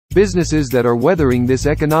Businesses that are weathering this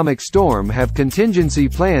economic storm have contingency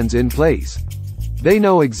plans in place. They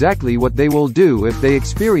know exactly what they will do if they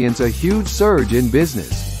experience a huge surge in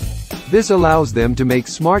business. This allows them to make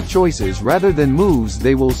smart choices rather than moves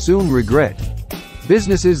they will soon regret.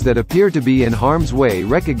 Businesses that appear to be in harm's way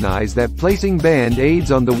recognize that placing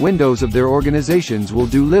band-aids on the windows of their organizations will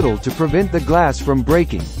do little to prevent the glass from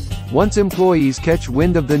breaking. Once employees catch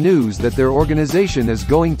wind of the news that their organization is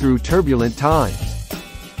going through turbulent times.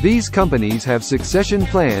 These companies have succession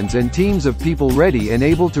plans and teams of people ready and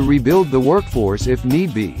able to rebuild the workforce if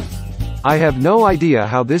need be. I have no idea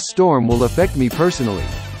how this storm will affect me personally,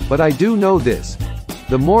 but I do know this.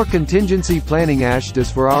 The more contingency planning Ash does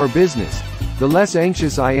for our business, the less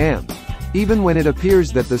anxious I am, even when it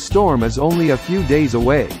appears that the storm is only a few days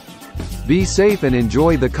away. Be safe and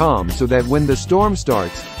enjoy the calm so that when the storm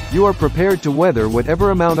starts, you are prepared to weather whatever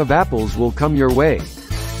amount of apples will come your way.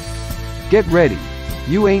 Get ready.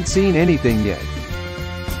 You ain't seen anything yet.